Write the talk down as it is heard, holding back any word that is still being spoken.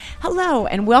Hello,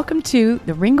 and welcome to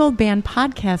the Ringgold Band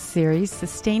podcast series,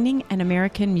 Sustaining an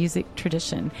American Music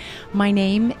Tradition. My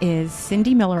name is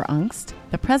Cindy Miller-Ungst,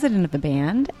 the president of the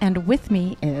band, and with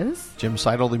me is... Jim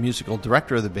Seidel, the musical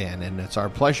director of the band, and it's our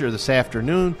pleasure this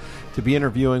afternoon to be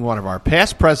interviewing one of our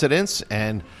past presidents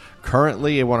and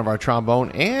currently one of our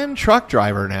trombone and truck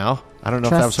driver now. I don't know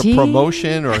if that was a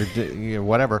promotion or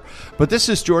whatever, but this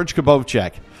is George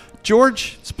Kubovchek.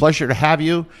 George, it's a pleasure to have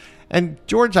you. And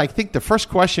George, I think the first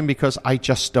question, because I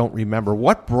just don't remember,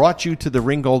 what brought you to the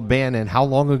Ringgold Band and how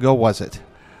long ago was it?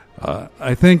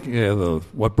 I think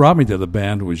what brought me to the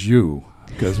band was you,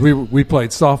 because we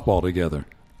played softball together.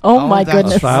 Oh my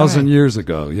goodness. 1,000 years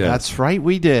ago, yes. That's right,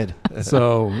 we did.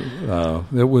 So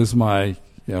it was my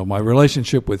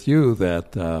relationship with you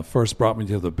that first brought me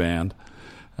to the band,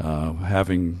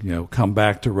 having come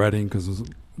back to Reading, because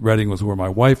Reading was where my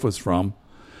wife was from.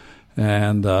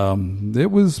 And it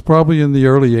was probably in the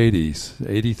early 80s,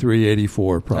 83,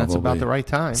 84 probably. That's about the right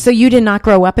time. So you did not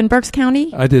grow up in Berks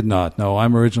County? I did not, no.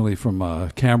 I'm originally from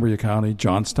Cambria County,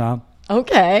 Johnstown.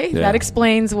 Okay, Yeah. That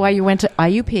explains why you went to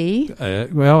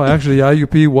IUP. Well, actually,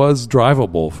 IUP was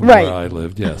drivable from where I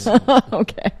lived, yes.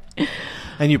 Okay.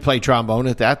 And you played trombone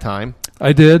at that time.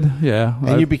 I did, yeah.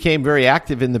 And you became very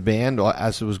active in the band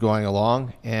as it was going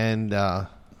along. And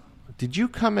did you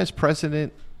come as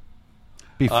president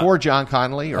before John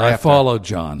Connolly or I after? followed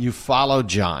John. You followed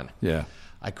John. Yeah.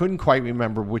 I couldn't quite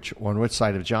remember which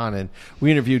side of John. And we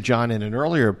interviewed John in an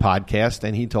earlier podcast,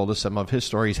 and he told us some of his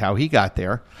stories, how he got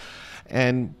there.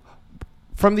 And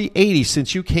from the 80s,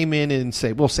 since you came in and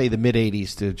we'll say the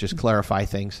mid-80s to just clarify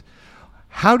things,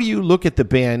 how do you look at the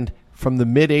band from the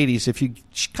mid-80s, if you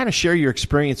kind of share your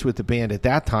experience with the band at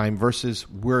that time versus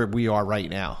where we are right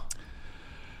now?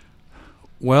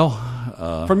 Well,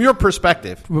 from your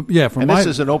perspective, this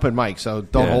is an open mic, so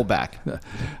don't hold back.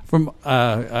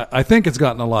 I think it's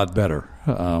gotten a lot better.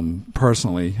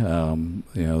 Personally,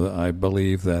 I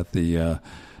believe that the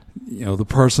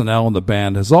personnel in the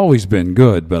band has always been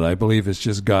good, but I believe it's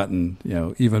just gotten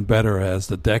even better as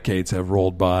the decades have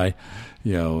rolled by.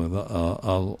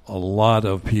 A lot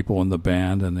of people in the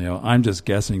band, and I'm just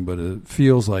guessing, but it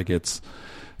feels like it's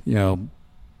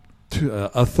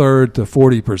a third to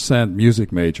 40%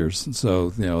 music majors. So,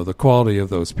 the quality of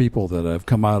those people that have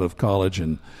come out of college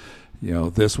and,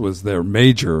 this was their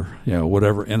major,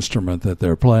 whatever instrument that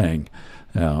they're playing.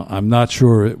 I'm not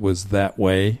sure it was that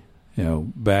way,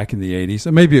 back in the 80s.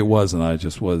 And maybe it wasn't. I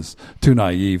just was too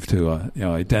naive to,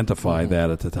 identify that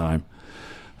at the time.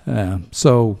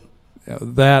 So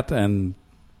that and,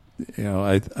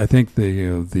 I think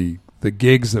the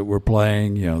gigs that we're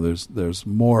playing, there's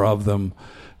more of them.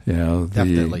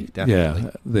 Definitely. Yeah,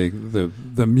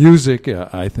 the music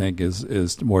I think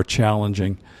is more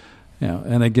challenging.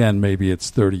 And again, maybe it's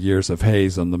 30 years of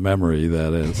haze on the memory.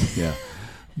 That is, yeah.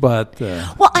 But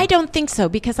well, I don't think so,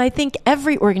 because I think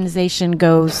every organization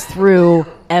goes through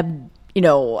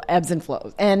ebbs and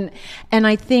flows. And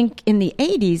I think in the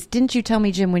 80s, didn't you tell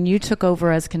me, Jim, when you took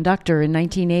over as conductor in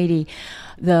 1980,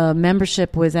 the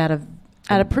membership was at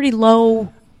a pretty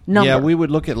low number. Yeah, we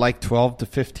would look at like 12 to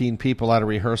 15 people at a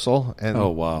rehearsal. And oh,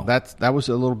 wow. That was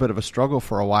a little bit of a struggle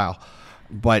for a while.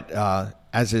 But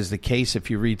as is the case, if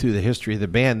you read through the history of the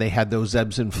band, they had those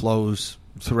ebbs and flows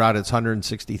throughout its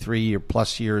 163 or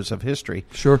plus years of history.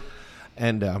 Sure.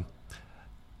 And,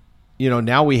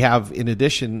 now we have, in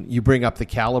addition, you bring up the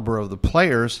caliber of the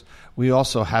players, we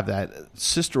also have that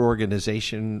sister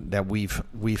organization that we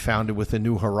founded with the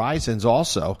New Horizons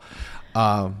also,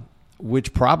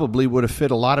 which probably would have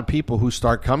fit a lot of people who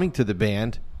start coming to the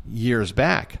band years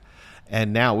back.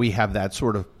 And now we have that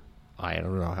sort of, I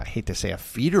don't know, I hate to say a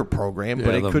feeder program,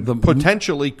 but it could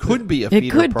potentially be a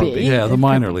feeder program. Be. Yeah, the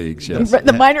minor leagues, yes.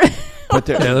 The minor... but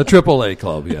the AAA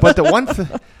club, yeah. But the one thing,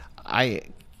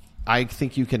 I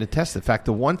think you can attest to the fact,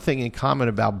 the one thing in common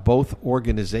about both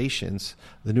organizations,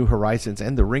 the New Horizons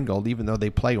and the Ringgold, even though they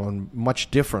play on much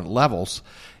different levels,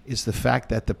 is the fact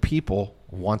that the people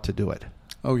want to do it.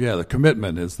 Oh yeah, the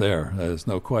commitment is there. There's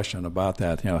no question about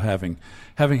that. Having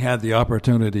had the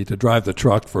opportunity to drive the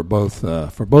truck for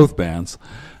both bands,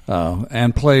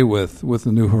 and play with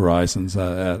the New Horizons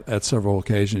at several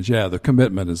occasions, the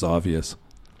commitment is obvious.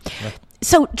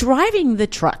 So driving the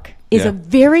truck is a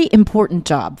very important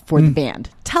job for the band.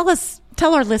 Tell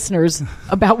our listeners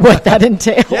about what that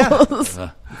entails.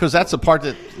 Because that's the part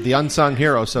that the unsung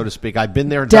hero, so to speak. I've been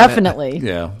there, definitely.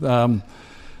 done it. Yeah.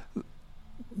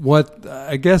 What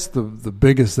I guess the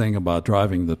biggest thing about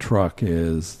driving the truck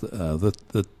is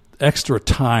the extra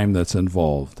time that's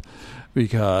involved,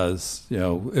 because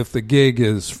if the gig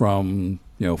is from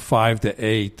 5 to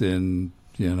 8 and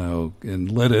in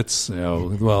Lidditz,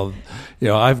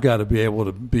 I've got to be able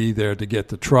to be there to get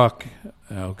the truck,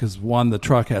 because the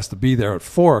truck has to be there at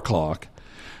 4:00.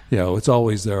 It's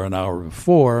always there an hour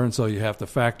before, and so you have to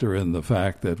factor in the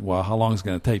fact that, how long is it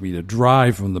going to take me to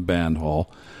drive from the band hall?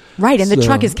 Right, and the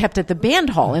truck is kept at the band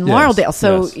hall in Laureldale.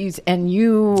 So,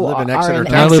 you live in are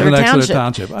in I live in Exeter Exeter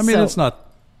Township. I mean, So- it's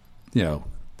not,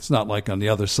 it's not like on the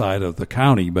other side of the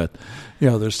county, but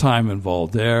there's time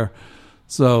involved there.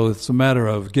 So it's a matter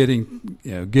of getting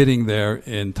there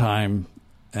in time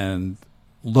and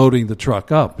loading the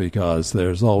truck up, because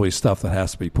there's always stuff that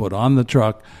has to be put on the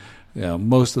truck.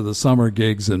 Most of the summer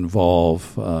gigs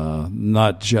involve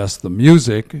not just the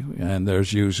music, and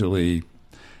there's usually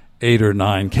 8 or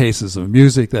 9 cases of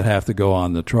music that have to go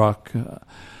on the truck,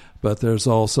 but there's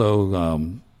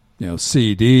also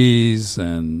CDs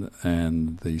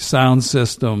and the sound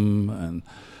system and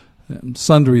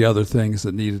sundry other things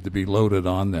that needed to be loaded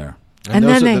on there. And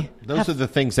then those are the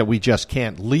things that we just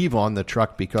can't leave on the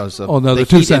truck because of they're the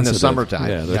too heat in sensitive. the summertime.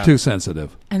 Yeah, they're too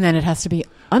sensitive. And then it has to be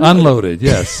Unloaded,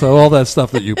 yes. So all that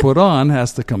stuff that you put on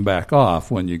has to come back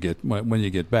off when you get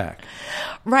back.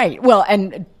 Right. Well,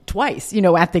 and twice,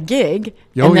 at the gig,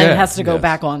 and then it has to go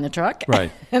back on the truck.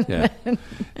 Right. Yeah.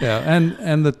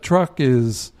 And the truck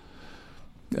is.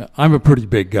 I'm a pretty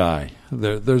big guy.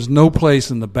 There's no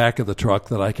place in the back of the truck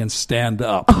that I can stand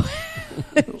up.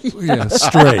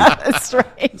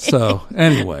 Straight. So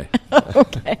anyway.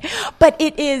 Okay. But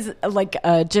it is, like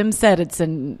Jim said, it's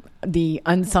the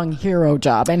unsung hero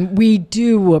job, and we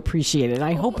do appreciate it.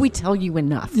 I hope we tell you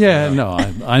enough. Yeah, no,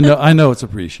 I know it's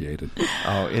appreciated.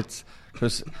 Oh, it's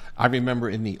because I remember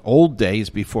in the old days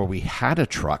before we had a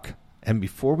truck and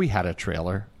before we had a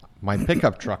trailer, my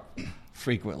pickup truck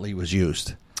frequently was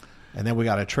used. And then we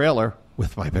got a trailer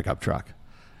with my pickup truck.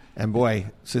 And boy,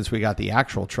 since we got the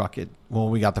actual truck,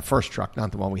 we got the first truck,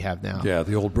 not the one we have now. Yeah,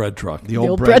 the old bread truck. The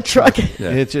old bread truck.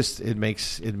 Yeah. It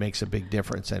makes a big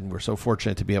difference, and we're so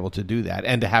fortunate to be able to do that,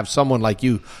 and to have someone like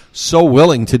you so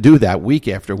willing to do that week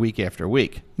after week after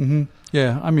week. Mm-hmm.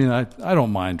 Yeah, I mean, I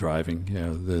don't mind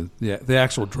driving. The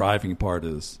actual driving part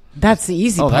is. That's the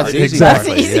easy part. That's the easy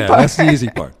exactly. part. That's the easy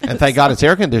part. And thank God it's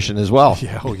air conditioned as well.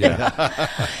 Yeah, oh yeah.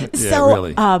 So,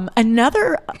 really.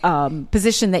 Another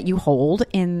position that you hold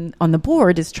on the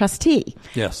board is trustee.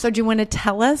 Yes. So, do you want to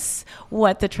tell us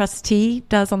what the trustee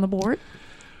does on the board?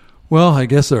 Well, I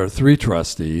guess there are 3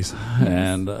 trustees,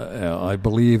 and I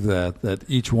believe that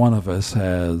each one of us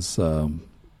has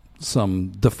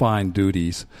some defined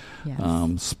duties.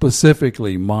 Yes.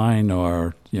 Specifically, mine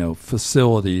are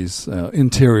facilities,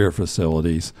 interior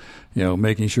facilities.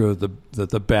 Making sure that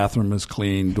the bathroom is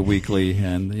cleaned weekly,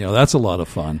 and that's a lot of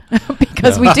fun.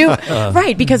 Because we do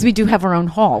because we do have our own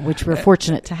hall, which we're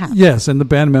fortunate to have. Yes, and the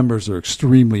band members are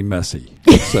extremely messy.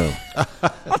 So,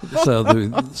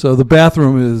 so the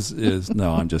bathroom is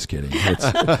no, I'm just kidding.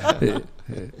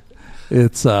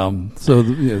 It's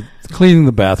cleaning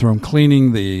the bathroom,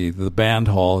 cleaning the band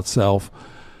hall itself,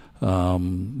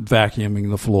 vacuuming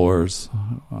the floors,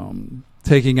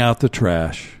 taking out the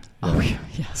trash.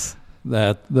 Yes.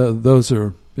 Those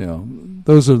are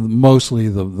mostly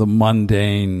the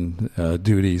mundane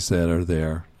duties that are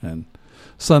there, and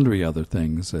sundry other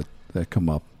things that come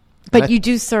up. But you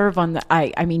do serve on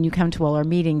I mean, you come to all our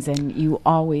meetings, and you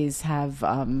always have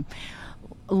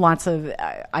lots of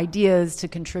ideas to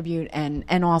contribute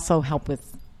and also help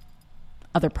with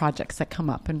other projects that come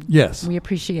up. And yes, we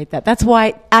appreciate that. That's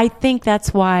why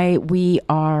we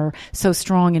are so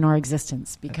strong in our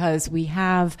existence, because we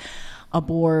have a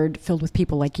board filled with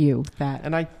people like you.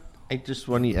 And I just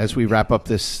want to, as we wrap up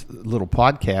this little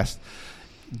podcast,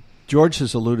 George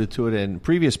has alluded to it in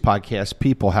previous podcasts.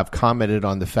 People have commented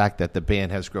on the fact that the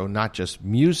band has grown not just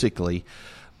musically,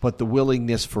 but the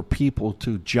willingness for people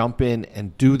to jump in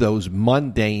and do those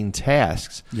mundane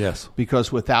tasks. Yes.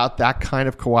 Because without that kind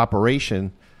of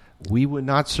cooperation, we would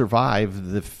not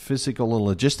survive the physical and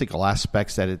logistical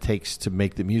aspects that it takes to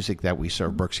make the music that we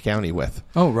serve Berks County with.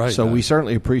 Oh, right. So we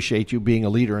certainly appreciate you being a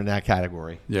leader in that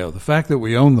category. Yeah, the fact that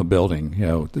we own the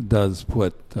building, does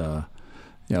put,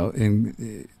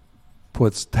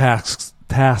 puts tasks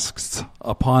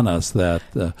upon us that,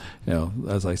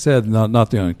 as I said, not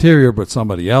the interior, but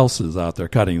somebody else is out there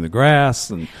cutting the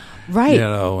grass and, right.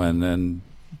 And then,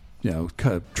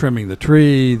 trimming the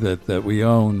tree that we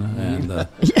own, and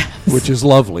yes. Which is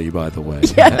lovely, by the way.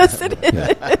 Yes, it is.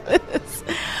 Yeah.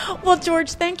 Well,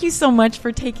 George, thank you so much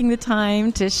for taking the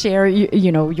time to share,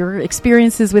 your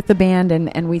experiences with the band,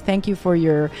 and we thank you for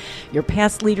your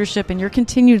past leadership and your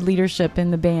continued leadership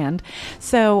in the band.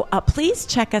 So please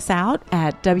check us out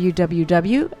at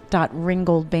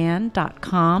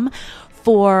www.ringgoldband.com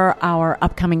for our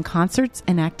upcoming concerts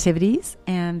and activities.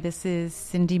 And this is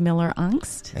Cindy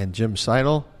Miller-Ungst. And Jim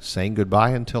Seidel saying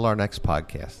goodbye until our next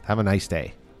podcast. Have a nice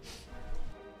day.